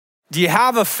Do you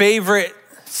have a favorite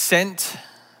scent?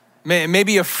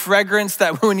 Maybe a fragrance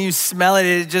that when you smell it,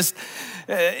 it just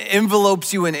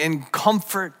envelopes you in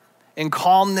comfort and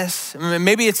calmness.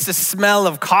 Maybe it's the smell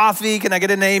of coffee. Can I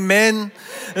get an amen?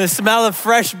 The smell of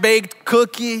fresh baked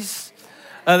cookies.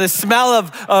 The smell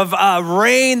of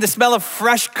rain. The smell of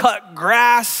fresh cut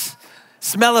grass.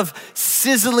 Smell of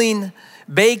sizzling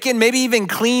bacon. Maybe even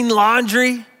clean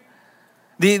laundry.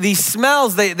 These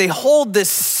smells, they hold this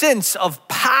sense of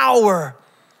power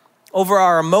over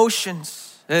our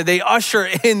emotions. They usher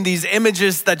in these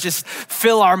images that just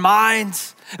fill our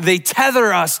minds. They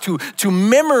tether us to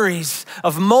memories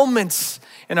of moments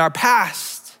in our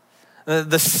past.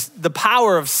 The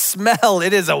power of smell,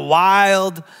 it is a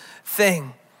wild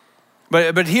thing.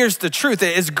 But here's the truth.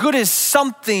 As good as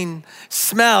something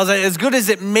smells, as good as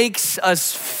it makes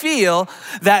us feel,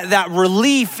 that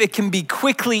relief, it can be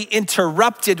quickly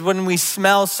interrupted when we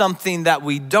smell something that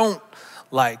we don't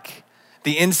like.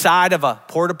 The inside of a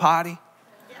porta potty,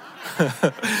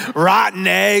 rotten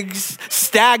eggs,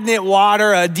 stagnant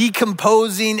water, a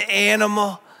decomposing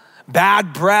animal,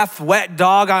 bad breath, wet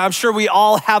dog. I'm sure we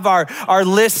all have our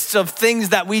lists of things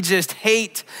that we just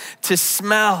hate to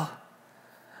smell.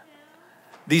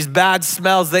 These bad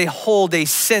smells, they hold a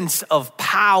sense of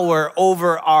power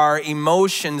over our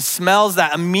emotions. Smells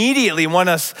that immediately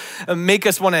make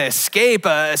us want to escape.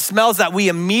 Smells that we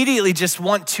immediately just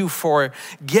want to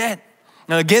forget.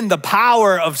 Now again, the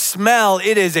power of smell,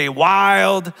 it is a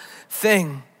wild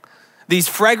thing. These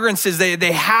fragrances,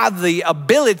 they have the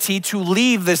ability to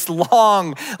leave this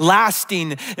long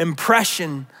lasting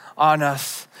impression on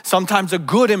us. Sometimes a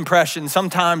good impression,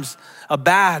 sometimes a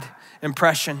bad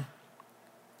impression.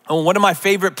 One of my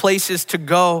favorite places to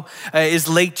go is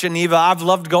Lake Geneva. I've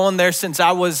loved going there since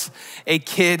I was a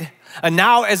kid. And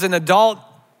now as an adult,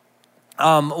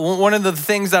 one of the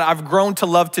things that I've grown to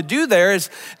love to do there is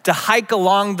to hike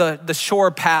along the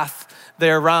shore path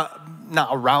there, not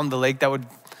around the lake, that would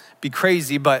be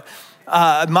crazy, but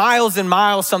miles and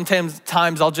miles. Sometimes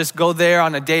I'll just go there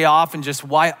on a day off and just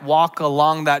walk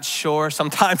along that shore.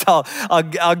 Sometimes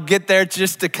I'll get there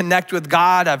just to connect with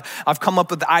God. I've come up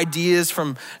with ideas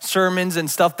from sermons and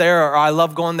stuff there, or I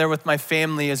love going there with my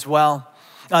family as well.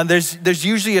 There's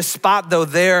usually a spot though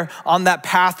there on that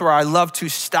path where I love to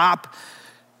stop.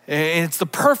 And it's the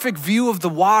perfect view of the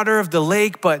water of the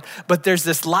lake, but there's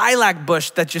this lilac bush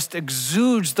that just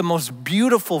exudes the most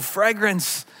beautiful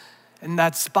fragrance in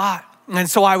that spot. And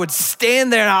so I would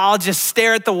stand there and I'll just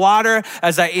stare at the water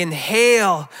as I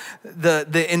inhale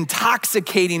the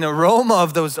intoxicating aroma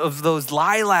of those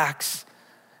lilacs.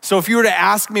 So if you were to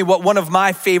ask me what one of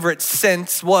my favorite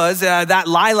scents was, that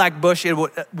lilac bush, it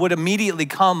would immediately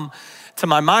come to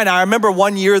my mind. I remember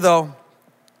one year though,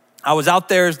 I was out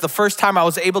there. It was the first time I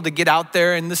was able to get out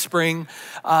there in the spring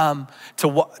to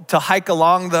hike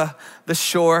along the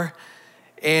shore.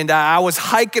 And I was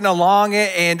hiking along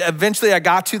it, and eventually I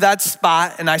got to that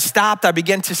spot, and I stopped. I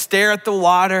began to stare at the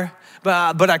water,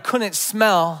 but I couldn't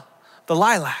smell the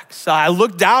lilacs. So I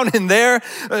looked down, and there,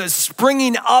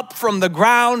 springing up from the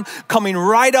ground, coming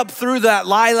right up through that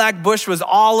lilac bush was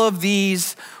all of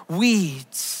these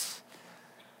weeds,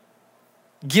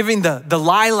 giving the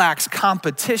lilacs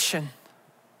competition.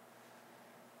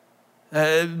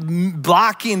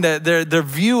 Blocking their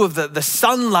view of the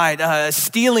sunlight,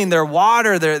 stealing their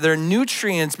water, their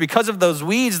nutrients. Because of those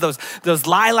weeds, those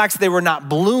lilacs, they were not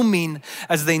blooming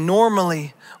as they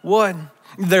normally would.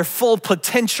 Their full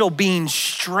potential being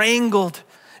strangled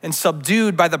and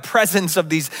subdued by the presence of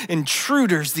these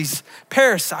intruders, these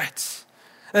parasites.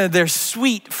 Their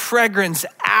sweet fragrance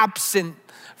absent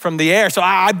from the air. So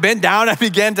I bent down, I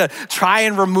began to try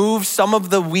and remove some of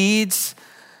the weeds,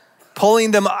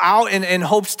 pulling them out in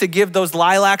hopes to give those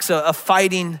lilacs a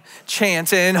fighting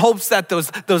chance, in hopes that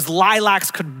those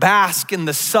lilacs could bask in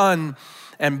the sun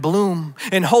and bloom,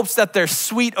 in hopes that their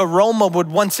sweet aroma would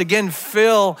once again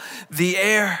fill the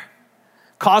air,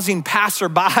 causing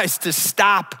passerbys to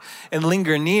stop and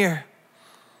linger near.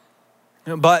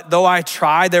 But though I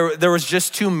tried, there was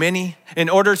just too many. In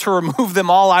order to remove them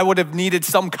all, I would have needed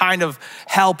some kind of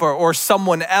help or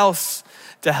someone else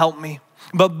to help me.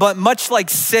 But much like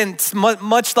scents,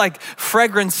 much like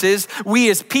fragrances, we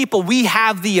as people, we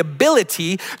have the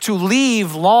ability to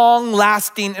leave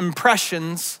long-lasting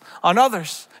impressions on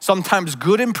others. Sometimes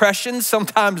good impressions,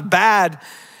 sometimes bad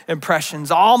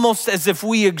impressions, almost as if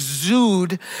we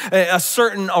exude a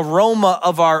certain aroma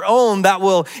of our own that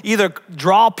will either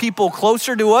draw people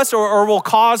closer to us or will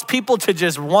cause people to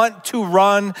just want to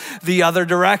run the other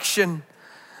direction.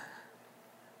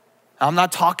 I'm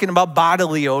not talking about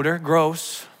bodily odor,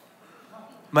 gross.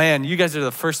 Man, you guys are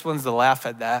the first ones to laugh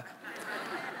at that.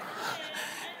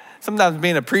 Sometimes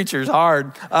being a preacher is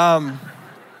hard. But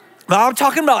I'm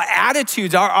talking about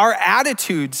attitudes, our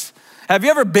attitudes. Have you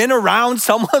ever been around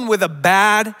someone with a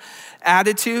bad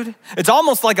attitude? It's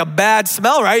almost like a bad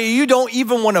smell, right? You don't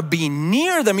even want to be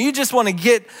near them. You just want to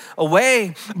get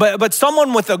away. But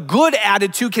someone with a good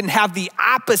attitude can have the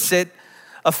opposite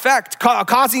effect,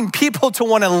 causing people to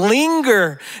want to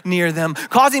linger near them,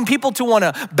 causing people to want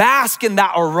to bask in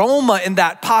that aroma, in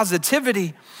that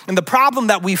positivity. And the problem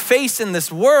that we face in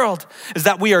this world is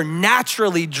that we are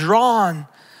naturally drawn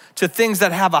to things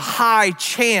that have a high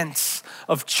chance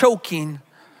of choking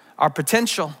our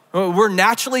potential. We're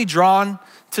naturally drawn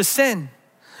to sin,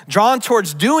 drawn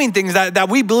towards doing things that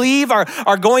we believe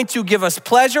are going to give us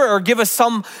pleasure or give us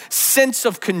some sense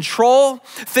of control,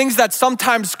 things that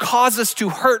sometimes cause us to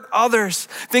hurt others,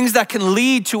 things that can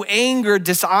lead to anger,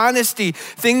 dishonesty,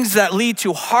 things that lead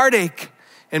to heartache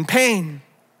and pain.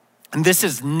 And this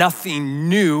is nothing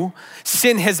new.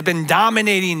 Sin has been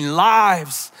dominating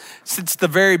lives since the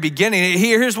very beginning.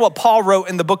 Here's what Paul wrote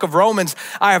in the book of Romans.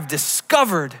 I have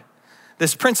discovered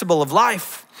this principle of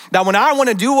life, that when I want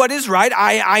to do what is right,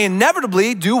 I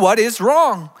inevitably do what is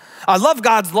wrong. I love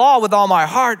God's law with all my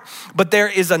heart, but there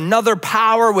is another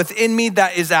power within me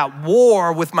that is at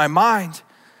war with my mind.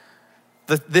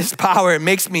 This power, it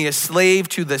makes me a slave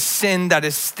to the sin that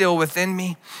is still within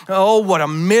me. Oh, what a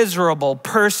miserable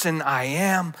person I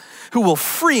am. Who will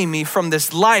free me from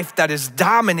this life that is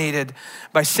dominated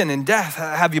by sin and death?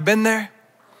 Have you been there?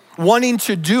 Wanting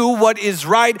to do what is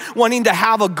right, wanting to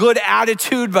have a good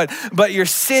attitude, but your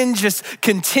sin just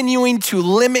continuing to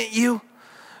limit you,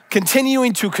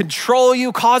 continuing to control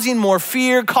you, causing more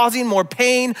fear, causing more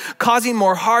pain, causing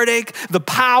more heartache. The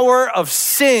power of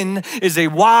sin is a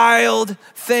wild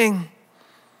thing.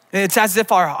 It's as if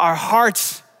our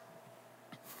hearts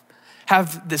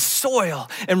have this soil,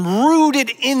 and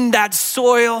rooted in that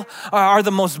soil are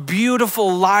the most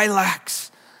beautiful lilacs.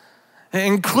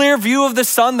 In clear view of the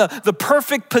sun, the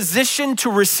perfect position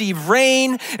to receive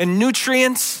rain and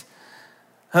nutrients.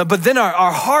 But then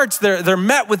our hearts, they're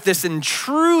met with this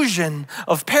intrusion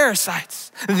of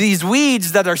parasites. These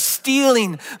weeds that are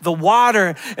stealing the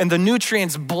water and the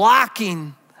nutrients,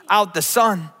 blocking out the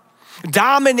sun,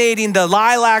 dominating the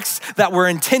lilacs that were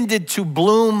intended to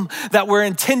bloom, that were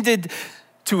intended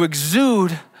to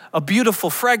exude a beautiful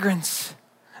fragrance.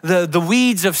 The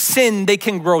weeds of sin, they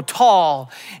can grow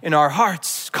tall in our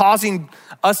hearts, causing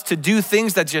us to do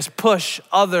things that just push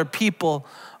other people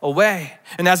away.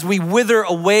 And as we wither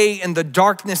away in the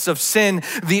darkness of sin,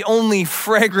 the only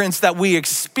fragrance that we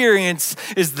experience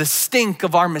is the stink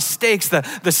of our mistakes,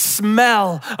 the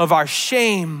smell of our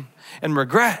shame and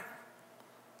regret.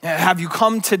 Have you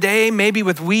come today maybe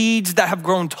with weeds that have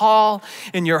grown tall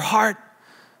in your heart?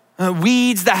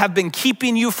 Weeds that have been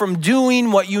keeping you from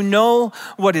doing what you know,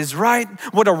 what is right?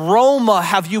 What aroma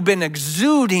have you been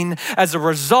exuding as a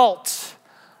result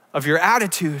of your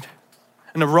attitude?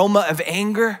 An aroma of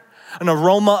anger, an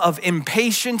aroma of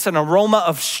impatience, an aroma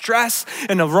of stress,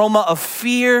 an aroma of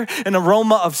fear, an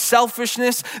aroma of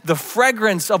selfishness. The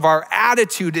fragrance of our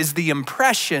attitude is the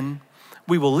impression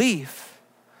we will leave.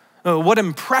 What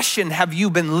impression have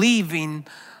you been leaving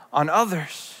on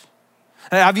others?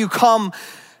 Have you come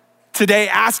today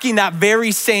asking that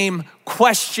very same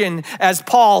question as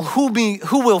Paul, who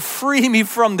will free me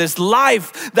from this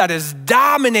life that is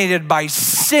dominated by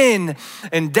sin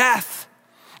and death?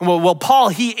 Well, Paul,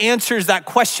 he answers that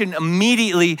question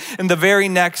immediately in the very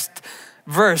next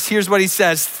verse. Here's what he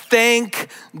says: thank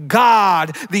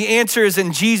God. The answer is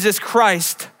in Jesus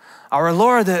Christ, our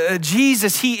Lord.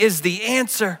 Jesus, he is the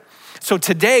answer. So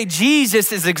today,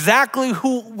 Jesus is exactly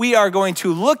who we are going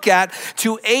to look at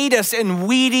to aid us in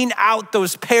weeding out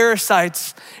those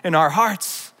parasites in our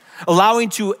hearts, allowing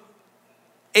to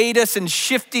aid us in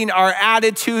shifting our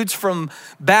attitudes from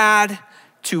bad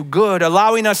to good,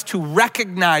 allowing us to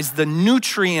recognize the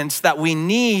nutrients that we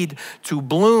need to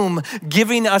bloom,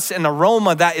 giving us an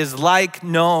aroma that is like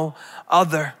no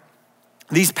other.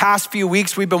 These past few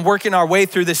weeks, we've been working our way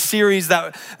through this series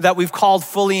that we've called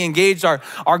Fully Engaged.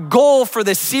 Our goal for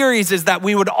this series is that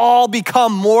we would all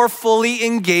become more fully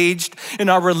engaged in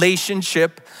our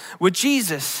relationship with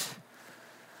Jesus.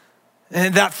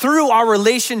 And that through our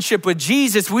relationship with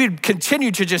Jesus, we'd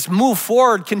continue to just move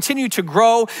forward, continue to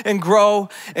grow and grow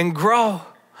and grow,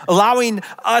 allowing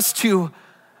us to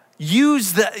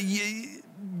use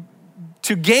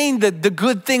to gain the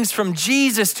good things from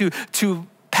Jesus, to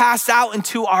pass out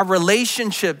into our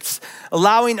relationships,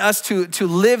 allowing us to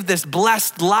live this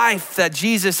blessed life that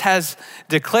Jesus has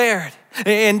declared.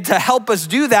 And to help us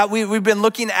do that, we've been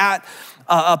looking at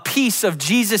a piece of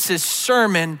Jesus'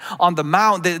 Sermon on the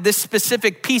Mount. This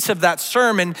specific piece of that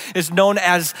sermon is known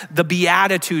as the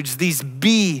Beatitudes, these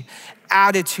Beatitudes.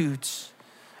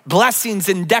 Blessings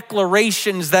and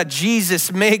declarations that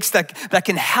Jesus makes that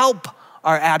can help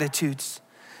our attitudes.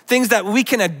 Things that we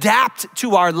can adapt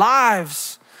to our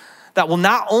lives that will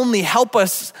not only help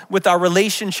us with our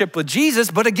relationship with Jesus,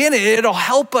 but again, it'll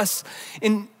help us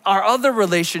in our other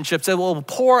relationships. It will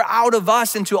pour out of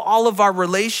us into all of our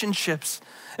relationships.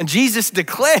 And Jesus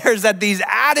declares that these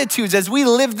attitudes, as we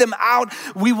live them out,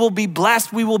 we will be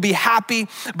blessed, we will be happy,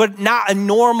 but not a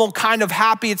normal kind of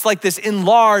happy. It's like this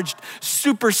enlarged,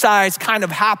 supersized kind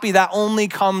of happy that only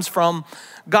comes from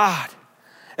God.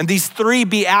 And these 3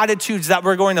 Beatitudes that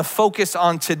we're going to focus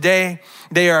on today,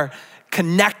 they are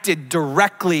connected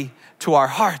directly to our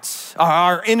hearts,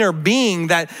 our inner being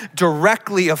that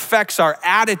directly affects our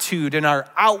attitude and our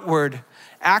outward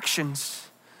actions.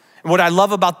 And what I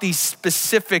love about these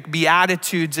specific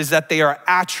Beatitudes is that they are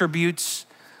attributes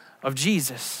of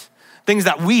Jesus, things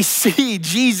that we see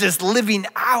Jesus living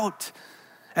out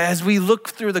as we look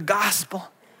through the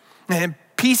gospel and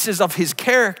pieces of his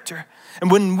character. And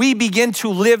when we begin to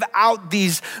live out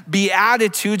these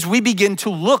Beatitudes, we begin to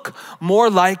look more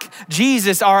like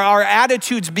Jesus. Our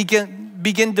attitudes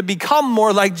begin to become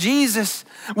more like Jesus.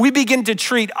 We begin to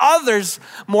treat others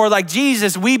more like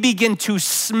Jesus. We begin to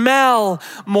smell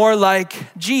more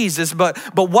like Jesus. But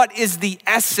what is the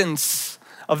essence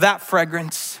of that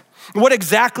fragrance? What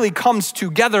exactly comes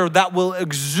together that will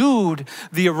exude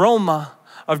the aroma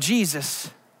of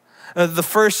Jesus? The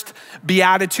first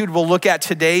beatitude we'll look at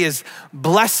today is,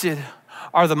 blessed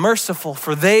are the merciful,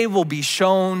 for they will be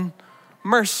shown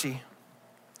mercy.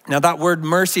 Now that word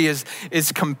mercy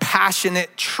is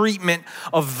compassionate treatment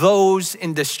of those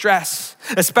in distress,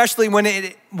 especially when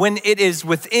it is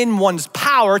within one's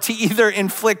power to either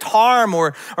inflict harm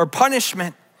or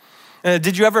punishment.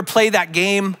 Did you ever play that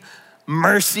game,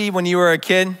 Mercy, when you were a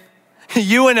kid?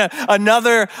 You and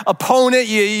another opponent,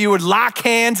 you would lock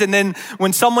hands, and then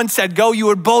when someone said go, you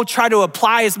would both try to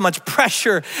apply as much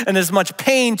pressure and as much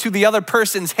pain to the other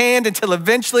person's hand until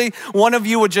eventually one of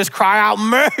you would just cry out,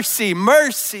 mercy,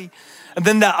 mercy. And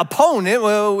then the opponent,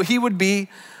 well, he would be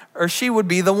or she would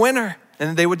be the winner,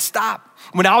 and they would stop.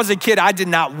 When I was a kid, I did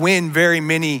not win very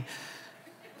many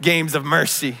games of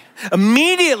mercy.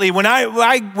 Immediately, when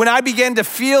I began to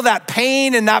feel that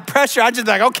pain and that pressure, I just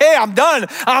like, okay, I'm done.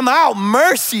 I'm out.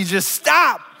 Mercy, just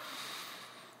stop.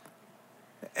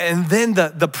 And then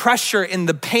the pressure and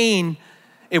the pain,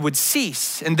 it would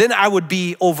cease. And then I would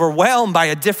be overwhelmed by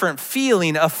a different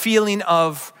feeling, a feeling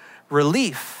of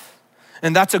relief.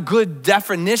 And that's a good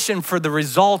definition for the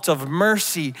result of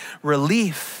mercy,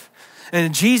 relief.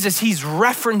 And Jesus, he's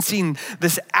referencing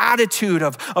this attitude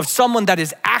of someone that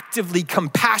is actively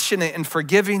compassionate and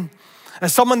forgiving,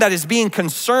 as someone that is being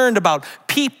concerned about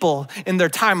people in their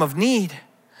time of need.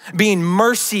 Being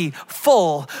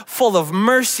merciful, full of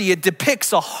mercy, it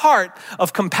depicts a heart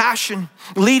of compassion,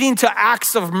 leading to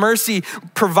acts of mercy,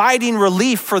 providing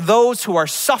relief for those who are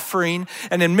suffering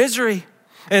and in misery.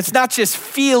 And it's not just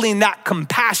feeling that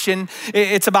compassion,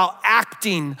 it's about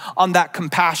acting on that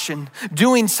compassion,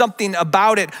 doing something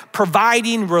about it,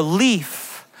 providing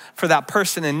relief for that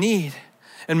person in need.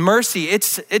 And mercy,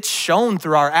 it's shown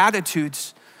through our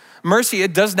attitudes. Mercy,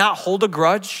 it does not hold a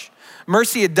grudge.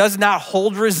 Mercy, it does not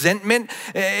hold resentment.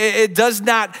 It does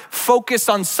not focus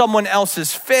on someone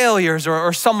else's failures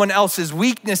or someone else's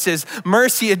weaknesses.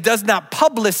 Mercy, it does not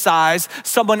publicize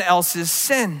someone else's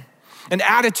sin. An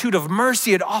attitude of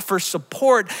mercy, it offers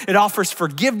support, it offers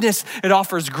forgiveness, it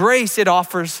offers grace, it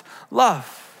offers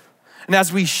love. And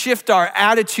as we shift our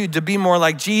attitude to be more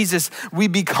like Jesus, we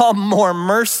become more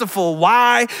merciful.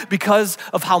 Why? Because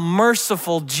of how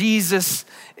merciful Jesus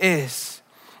is.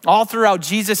 All throughout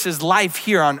Jesus' life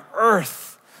here on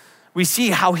earth, we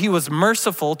see how he was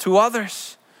merciful to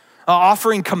others,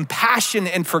 offering compassion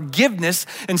and forgiveness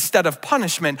instead of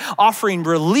punishment, offering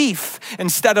relief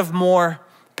instead of more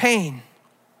pain.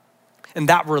 And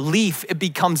that relief, it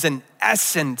becomes an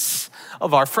essence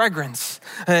of our fragrance.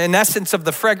 An essence of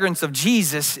the fragrance of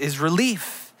Jesus is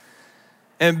relief.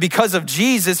 And because of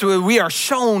Jesus, we are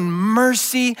shown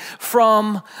mercy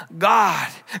from God.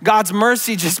 God's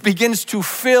mercy just begins to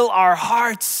fill our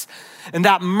hearts. And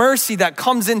that mercy that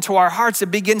comes into our hearts,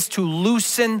 it begins to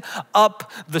loosen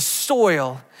up the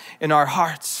soil in our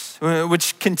hearts,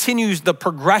 which continues the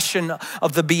progression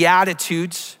of the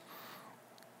Beatitudes.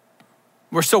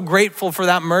 We're so grateful for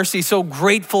that mercy, so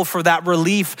grateful for that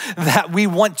relief that we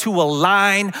want to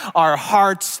align our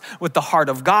hearts with the heart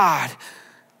of God.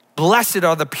 Blessed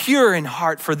are the pure in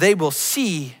heart, for they will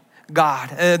see God.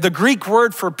 The Greek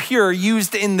word for pure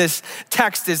used in this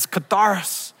text is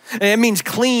katharos. It means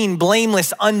clean,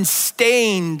 blameless,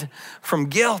 unstained from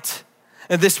guilt.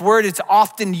 And this word is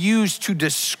often used to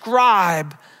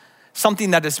describe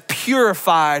something that is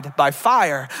purified by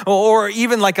fire, or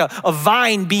even like a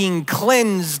vine being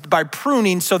cleansed by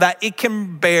pruning so that it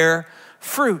can bear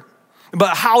fruit.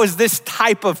 But how is this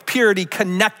type of purity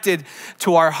connected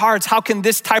to our hearts? How can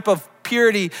this type of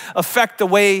purity affect the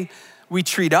way we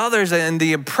treat others and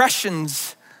the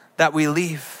impressions that we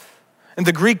leave? And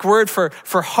the Greek word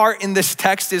for heart in this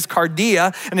text is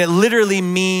kardia, and it literally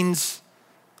means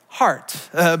heart.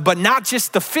 But not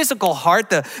just the physical heart,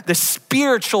 the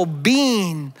spiritual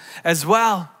being as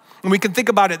well. And we can think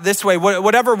about it this way: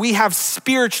 whatever we have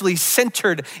spiritually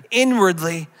centered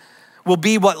inwardly will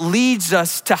be what leads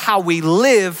us to how we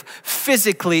live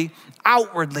physically,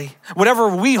 outwardly. Whatever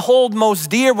we hold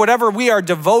most dear, whatever we are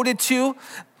devoted to,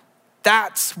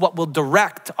 that's what will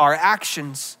direct our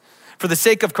actions. For the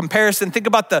sake of comparison, think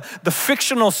about the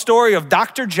fictional story of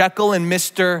Dr. Jekyll and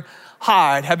Mr.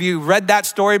 Hyde. Have you read that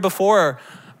story before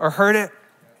or heard it?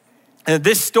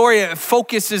 This story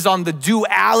focuses on the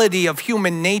duality of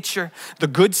human nature, the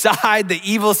good side, the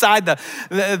evil side,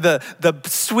 the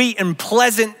sweet and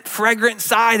pleasant, fragrant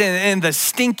side, and the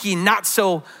stinky, not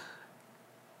so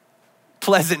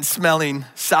pleasant smelling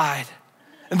side.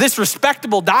 And this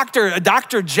respectable doctor,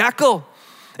 Dr. Jekyll,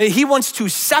 he wants to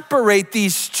separate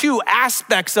these two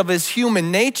aspects of his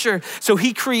human nature. So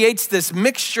he creates this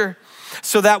mixture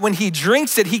so that when he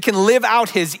drinks it, he can live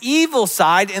out his evil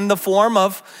side in the form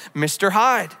of Mr.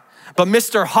 Hyde. But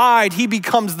Mr. Hyde, he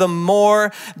becomes the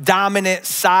more dominant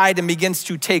side and begins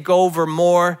to take over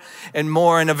more and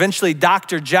more. And eventually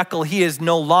Dr. Jekyll, he is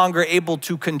no longer able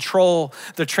to control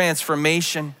the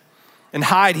transformation. And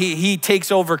Hyde, he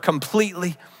takes over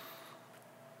completely.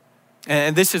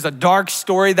 And this is a dark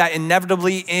story that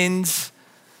inevitably ends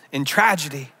in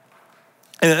tragedy.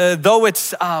 Though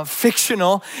it's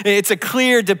fictional, it's a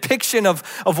clear depiction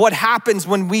of what happens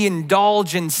when we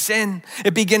indulge in sin.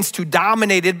 It begins to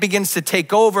dominate, it begins to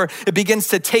take over, it begins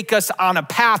to take us on a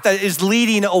path that is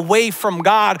leading away from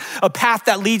God, a path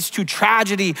that leads to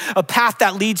tragedy, a path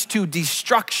that leads to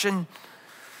destruction.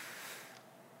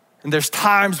 And there's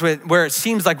times where it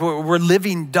seems like we're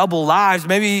living double lives.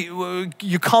 Maybe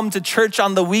you come to church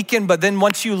on the weekend, but then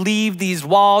once you leave these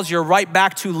walls, you're right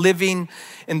back to living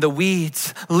in the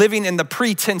weeds, living in the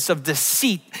pretense of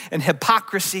deceit and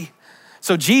hypocrisy.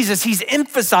 So Jesus, he's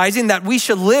emphasizing that we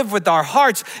should live with our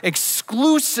hearts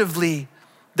exclusively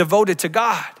devoted to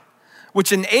God,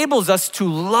 which enables us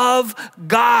to love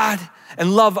God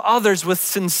and love others with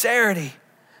sincerity.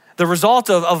 The result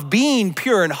of being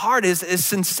pure in heart is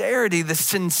sincerity, the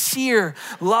sincere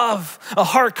love, a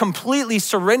heart completely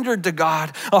surrendered to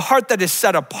God, a heart that is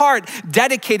set apart,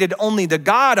 dedicated only to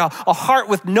God, a heart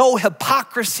with no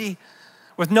hypocrisy,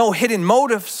 with no hidden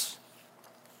motives.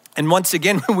 And once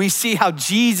again, we see how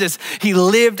Jesus, he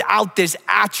lived out this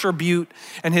attribute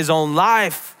in his own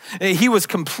life. He was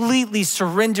completely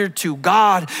surrendered to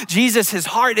God. Jesus, his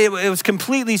heart, it was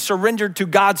completely surrendered to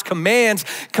God's commands,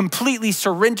 completely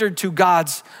surrendered to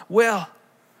God's will.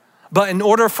 But in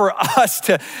order for us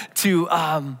to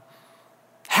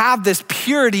have this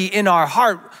purity in our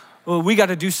heart, well, we got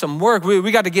to do some work.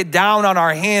 We got to get down on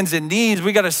our hands and knees.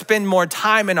 We got to spend more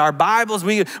time in our Bibles.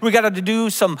 We got to do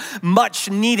some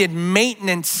much needed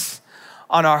maintenance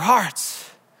on our hearts.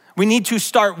 We need to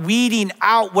start weeding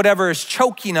out whatever is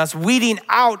choking us, weeding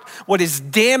out what is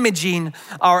damaging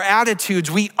our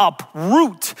attitudes. We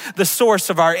uproot the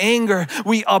source of our anger.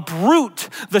 We uproot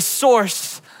the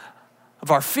source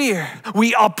of our fear.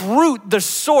 We uproot the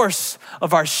source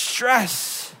of our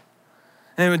stress.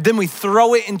 And then we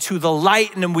throw it into the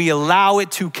light and then we allow it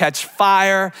to catch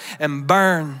fire and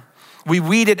burn. We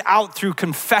weed it out through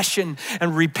confession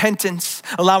and repentance,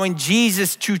 allowing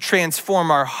Jesus to transform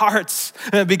our hearts,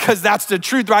 because that's the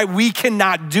truth, right? We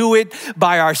cannot do it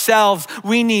by ourselves.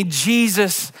 We need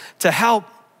Jesus to help.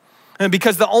 And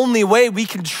because the only way we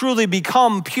can truly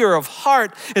become pure of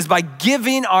heart is by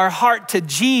giving our heart to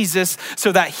Jesus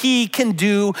so that he can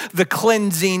do the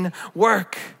cleansing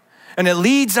work. And it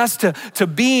leads us to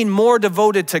being more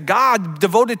devoted to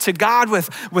God with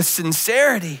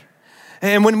sincerity.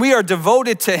 And when we are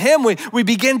devoted to him, we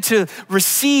begin to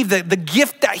receive the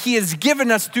gift that he has given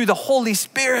us through the Holy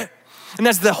Spirit. And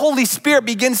as the Holy Spirit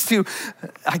begins to,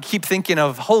 I keep thinking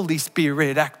of Holy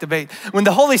Spirit activate. When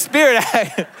the Holy Spirit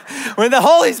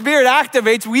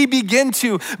activates, we begin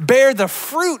to bear the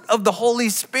fruit of the Holy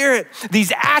Spirit.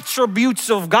 These attributes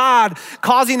of God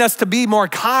causing us to be more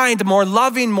kind, more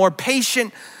loving, more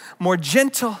patient, more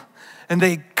gentle. And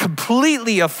they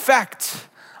completely affect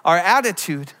our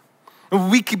attitude.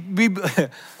 Let's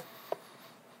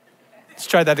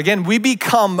try that again. We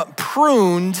become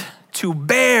pruned to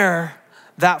bear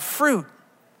that fruit.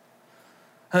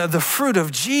 The fruit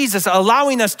of Jesus,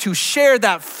 allowing us to share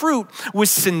that fruit with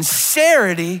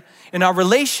sincerity in our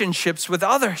relationships with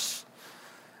others.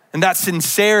 And that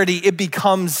sincerity, it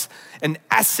becomes an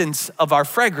essence of our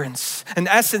fragrance. An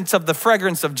essence of the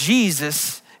fragrance of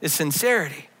Jesus is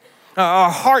sincerity.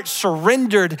 Our heart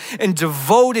surrendered and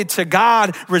devoted to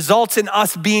God results in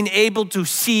us being able to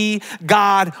see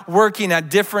God working at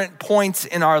different points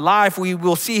in our life. We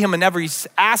will see him in every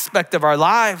aspect of our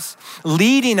lives,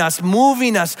 leading us,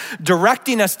 moving us,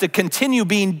 directing us to continue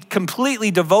being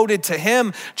completely devoted to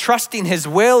him, trusting his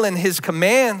will and his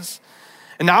commands.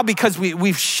 And now because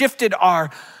we've shifted our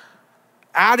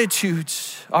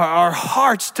attitudes, our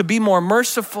hearts to be more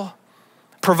merciful,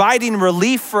 providing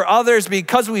relief for others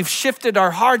because we've shifted our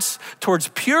hearts towards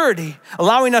purity,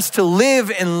 allowing us to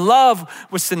live in love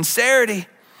with sincerity.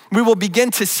 We will begin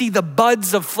to see the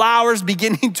buds of flowers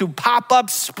beginning to pop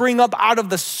up, spring up out of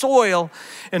the soil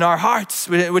in our hearts,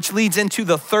 which leads into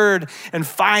the third and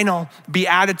final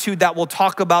beatitude that we'll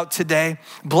talk about today.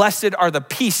 Blessed are the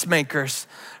peacemakers,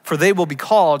 for they will be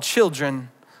called children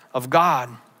of God.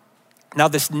 Now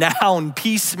this noun,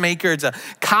 peacemaker, it's a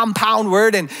compound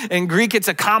word. In Greek, it's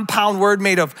a compound word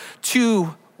made of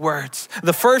two words.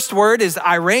 The first word is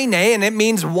irene, and it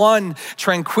means one,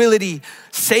 tranquility,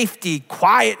 safety,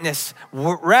 quietness,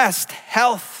 rest,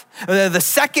 health. The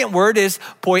second word is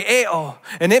poieo,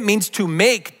 and it means to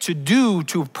make, to do,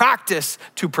 to practice,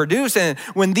 to produce. And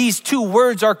when these two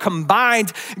words are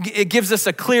combined, it gives us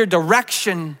a clear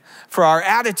direction for our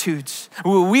attitudes.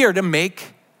 We are to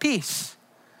make peace.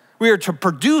 We are to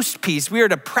produce peace. We are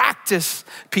to practice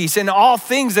peace. In all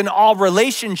things, in all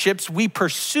relationships, we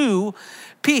pursue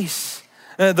peace.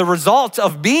 The result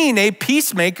of being a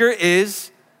peacemaker is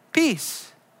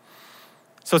peace.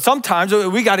 So sometimes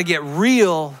we got to get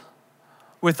real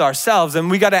with ourselves, and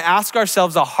we got to ask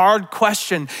ourselves a hard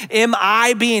question. Am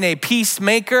I being a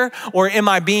peacemaker, or am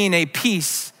I being a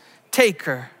peace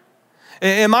taker?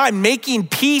 Am I making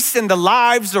peace in the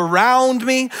lives around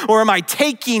me, or am I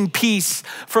taking peace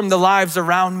from the lives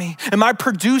around me? Am I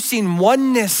producing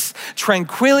oneness,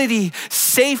 tranquility,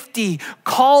 safety,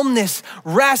 calmness,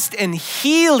 rest, and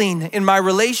healing in my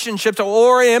relationships?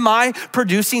 Or am I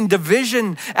producing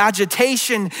division,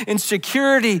 agitation,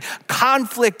 insecurity,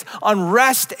 conflict,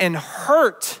 unrest, and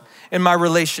hurt in my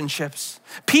relationships?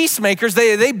 Peacemakers,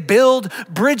 they build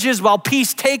bridges, while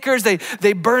peace takers,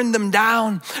 they burn them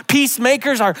down.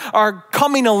 Peacemakers are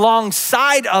coming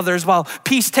alongside others, while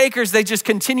peace takers, they just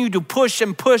continue to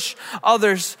push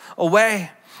others away.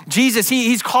 Jesus,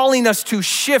 he's calling us to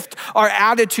shift our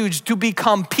attitudes to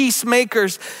become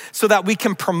peacemakers so that we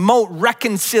can promote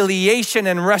reconciliation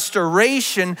and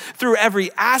restoration through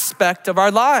every aspect of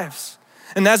our lives.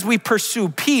 And as we pursue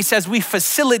peace, as we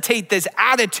facilitate this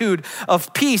attitude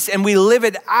of peace and we live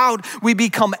it out, we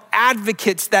become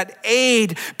advocates that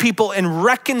aid people in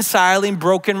reconciling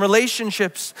broken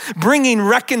relationships, bringing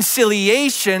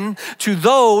reconciliation to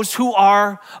those who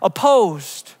are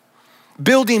opposed,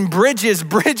 building bridges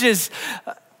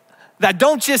that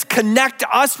don't just connect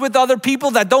us with other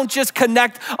people, that don't just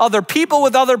connect other people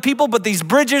with other people, but these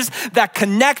bridges that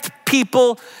connect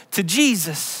people to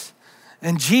Jesus.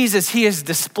 And Jesus, he has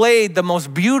displayed the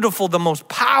most beautiful, the most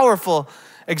powerful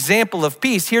example of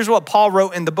peace. Here's what Paul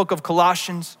wrote in the book of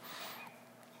Colossians.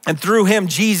 And through him,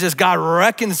 Jesus, God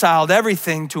reconciled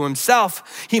everything to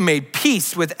himself. He made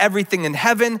peace with everything in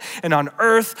heaven and on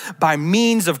earth by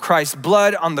means of Christ's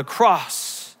blood on the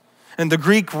cross. And the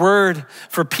Greek word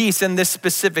for peace in this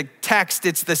specific text,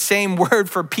 it's the same word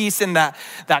for peace in that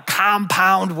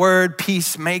compound word,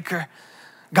 peacemaker.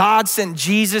 God sent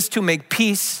Jesus to make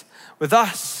peace with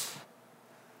us.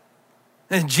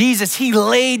 And Jesus, he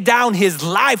laid down his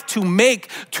life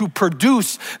to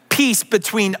produce peace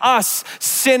between us,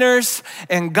 sinners,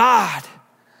 and God,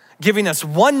 giving us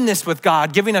oneness with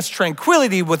God, giving us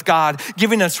tranquility with God,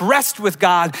 giving us rest with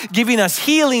God, giving us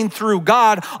healing through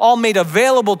God, all made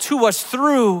available to us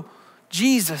through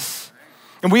Jesus.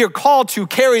 And we are called to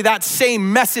carry that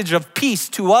same message of peace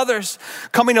to others,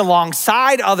 coming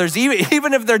alongside others,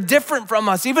 even if they're different from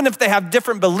us, even if they have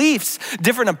different beliefs,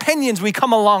 different opinions, we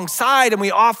come alongside and we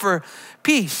offer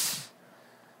peace.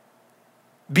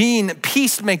 Being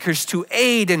peacemakers to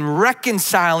aid in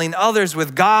reconciling others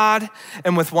with God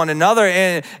and with one another.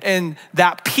 And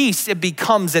that peace, it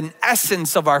becomes an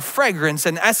essence of our fragrance,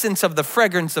 an essence of the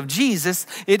fragrance of Jesus.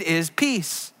 It is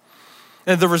peace.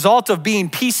 And the result of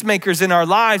being peacemakers in our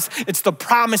lives, it's the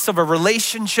promise of a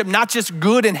relationship, not just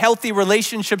good and healthy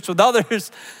relationships with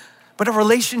others, but a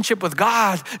relationship with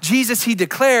God. Jesus, he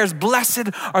declares, blessed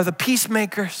are the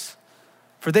peacemakers,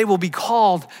 for they will be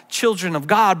called children of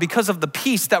God because of the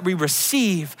peace that we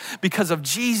receive because of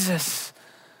Jesus.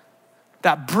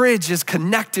 That bridge is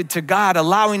connected to God,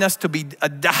 allowing us to be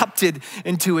adopted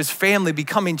into his family,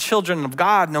 becoming children of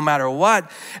God no matter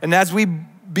what. And as we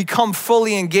become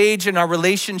fully engaged in our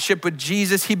relationship with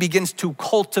Jesus, he begins to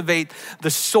cultivate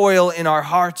the soil in our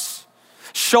hearts,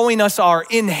 showing us our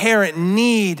inherent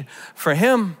need for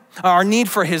him, our need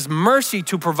for his mercy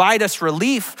to provide us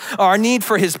relief, our need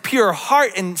for his pure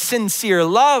heart and sincere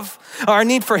love, our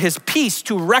need for his peace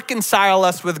to reconcile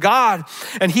us with God.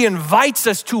 And he invites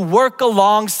us to work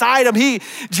alongside him.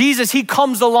 Jesus, he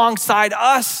comes alongside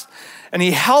us and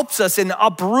he helps us in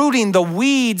uprooting the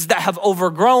weeds that have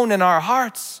overgrown in our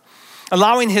hearts,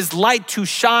 allowing his light to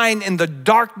shine in the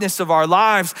darkness of our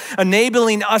lives,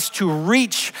 enabling us to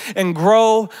reach and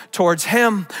grow towards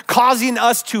him, causing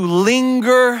us to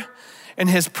linger in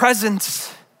his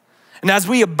presence. And as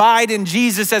we abide in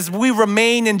Jesus, as we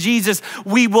remain in Jesus,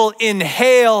 we will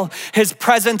inhale his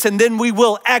presence and then we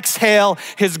will exhale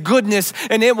his goodness,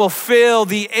 and it will fill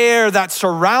the air that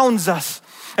surrounds us,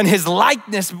 and his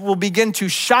likeness will begin to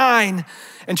shine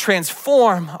and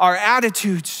transform our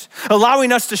attitudes,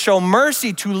 allowing us to show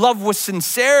mercy, to love with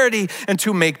sincerity, and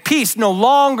to make peace. No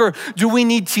longer do we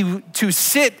need to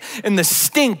sit in the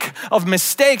stink of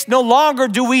mistakes. No longer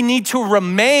do we need to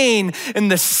remain in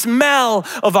the smell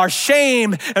of our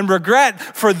shame and regret.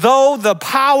 For though the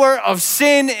power of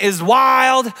sin is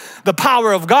wild, the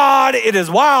power of God, it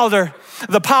is wilder.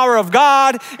 The power of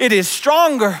God, it is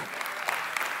stronger.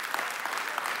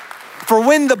 For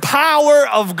when the power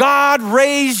of God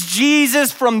raised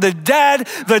Jesus from the dead,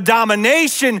 the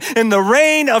domination and the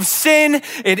reign of sin,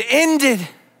 it ended.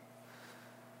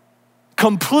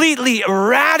 Completely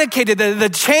eradicated. The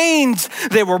chains,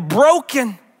 they were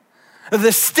broken.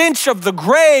 The stench of the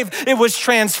grave, it was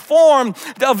transformed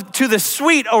to the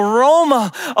sweet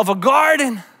aroma of a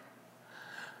garden.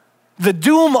 The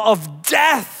doom of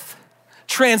death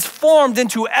transformed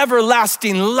into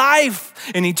everlasting life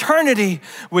in eternity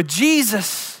with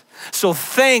Jesus. So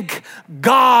thank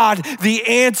God the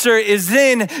answer is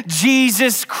in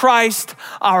Jesus Christ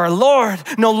our Lord.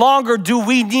 No longer do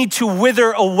we need to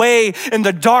wither away in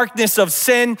the darkness of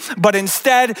sin, but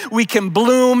instead we can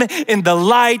bloom in the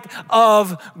light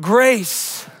of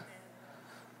grace.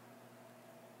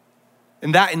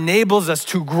 And that enables us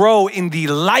to grow in the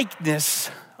likeness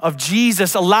of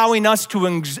Jesus, allowing us to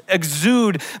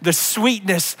exude the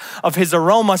sweetness of his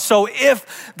aroma. So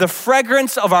if the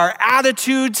fragrance of our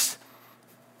attitudes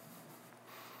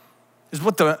is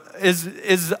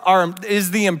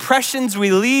the impressions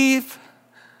we leave,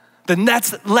 then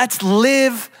let's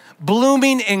live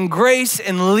blooming in grace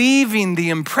and leaving the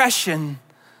impression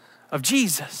of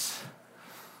Jesus.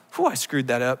 Whew, I screwed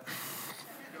that up.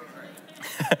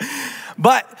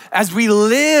 But as we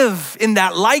live in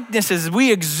that likeness, as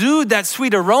we exude that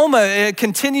sweet aroma, it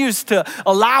continues to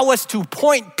allow us to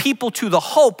point people to the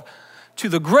hope, to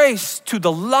the grace, to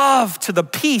the love, to the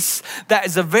peace that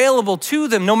is available to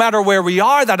them. No matter where we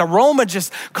are, that aroma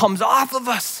just comes off of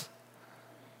us.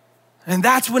 And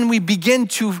that's when we begin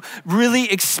to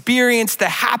really experience the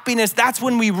happiness. That's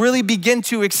when we really begin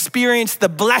to experience the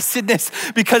blessedness,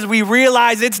 because we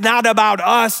realize it's not about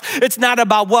us. It's not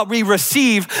about what we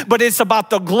receive, but it's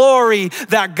about the glory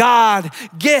that God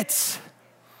gets.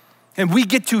 And we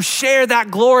get to share that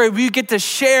glory. We get to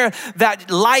share that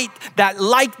light, that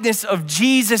likeness of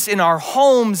Jesus in our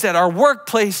homes, at our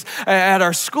workplace, at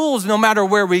our schools, no matter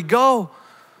where we go.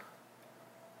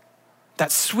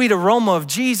 That sweet aroma of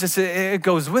Jesus, it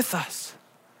goes with us.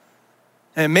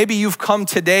 And maybe you've come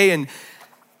today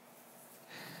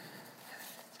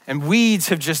and weeds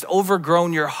have just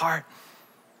overgrown your heart.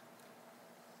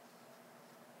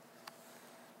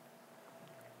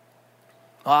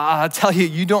 I'll tell you,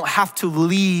 you don't have to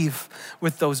leave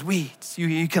with those weeds.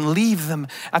 You can leave them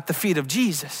at the feet of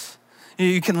Jesus.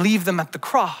 You can leave them at the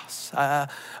cross.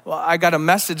 I got a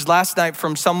message last night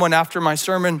from someone after my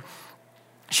sermon.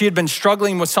 She had been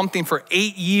struggling with something for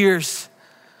 8 years.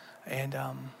 And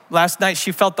last night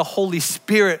she felt the Holy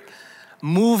Spirit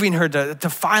moving her to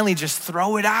finally just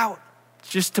throw it out,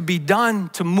 just to be done,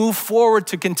 to move forward,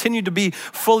 to continue to be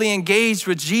fully engaged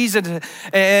with Jesus.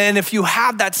 And if you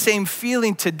have that same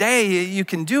feeling today, you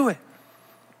can do it.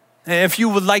 If you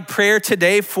would like prayer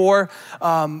today for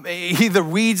either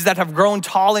weeds that have grown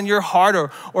tall in your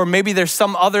heart, or maybe there's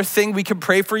some other thing we can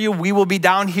pray for you, we will be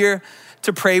down here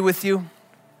to pray with you.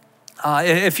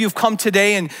 If you've come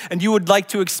today and you would like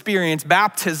to experience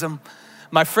baptism,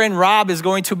 my friend Rob is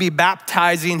going to be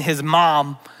baptizing his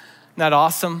mom. Isn't that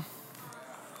awesome?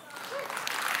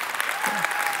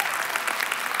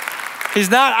 He's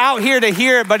not out here to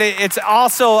hear it, but it's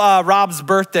also Rob's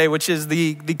birthday, which is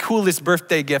the coolest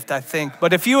birthday gift, I think.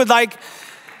 But if you would like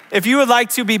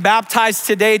to be baptized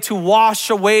today to wash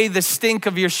away the stink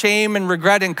of your shame and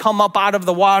regret and come up out of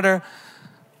the water,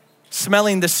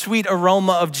 smelling the sweet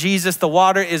aroma of Jesus, the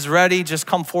water is ready. Just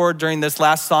come forward during this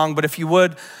last song. But if you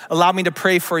would, allow me to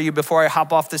pray for you before I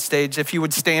hop off the stage. If you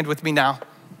would stand with me now.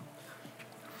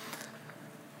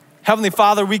 Heavenly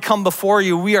Father, we come before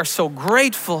you. We are so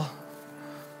grateful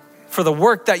for the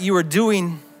work that you are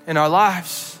doing in our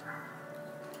lives.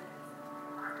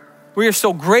 We are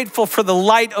so grateful for the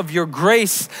light of your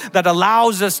grace that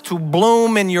allows us to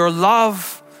bloom in your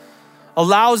love,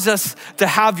 allows us to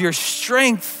have your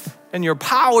strength and your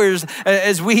powers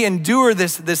as we endure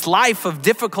this life of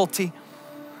difficulty.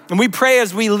 And we pray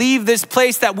as we leave this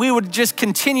place that we would just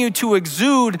continue to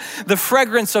exude the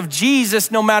fragrance of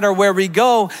Jesus no matter where we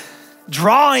go,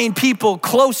 drawing people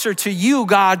closer to you,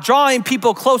 God, drawing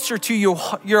people closer to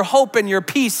your hope and your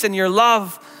peace and your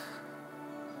love.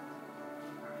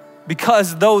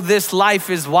 Because though this life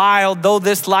is wild, though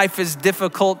this life is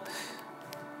difficult,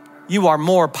 you are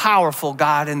more powerful,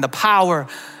 God, and the power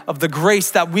of the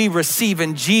grace that we receive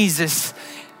in Jesus,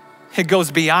 it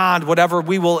goes beyond whatever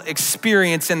we will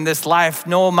experience in this life.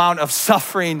 No amount of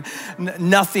suffering,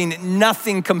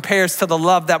 nothing compares to the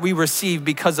love that we receive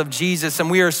because of Jesus. And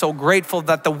we are so grateful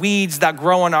that the weeds that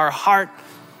grow in our heart,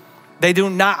 they do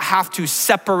not have to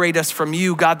separate us from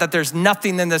you, God, that there's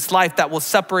nothing in this life that will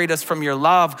separate us from your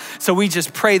love. So we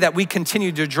just pray that we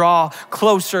continue to draw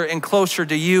closer and closer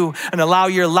to you and allow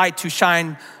your light to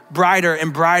shine brighter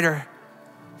and brighter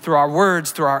through our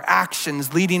words, through our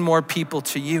actions, leading more people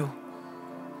to you.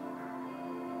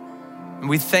 And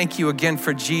we thank you again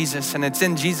for Jesus, and it's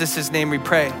in Jesus' name we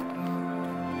pray.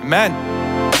 Amen.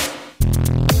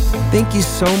 Thank you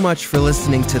so much for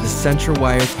listening to the Central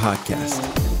Wired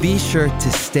podcast. Be sure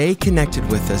to stay connected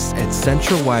with us at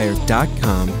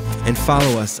centralwired.com and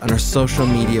follow us on our social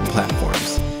media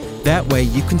platforms. That way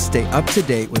you can stay up to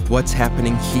date with what's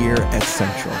happening here at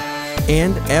Central.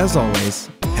 And as always,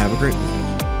 have a great week.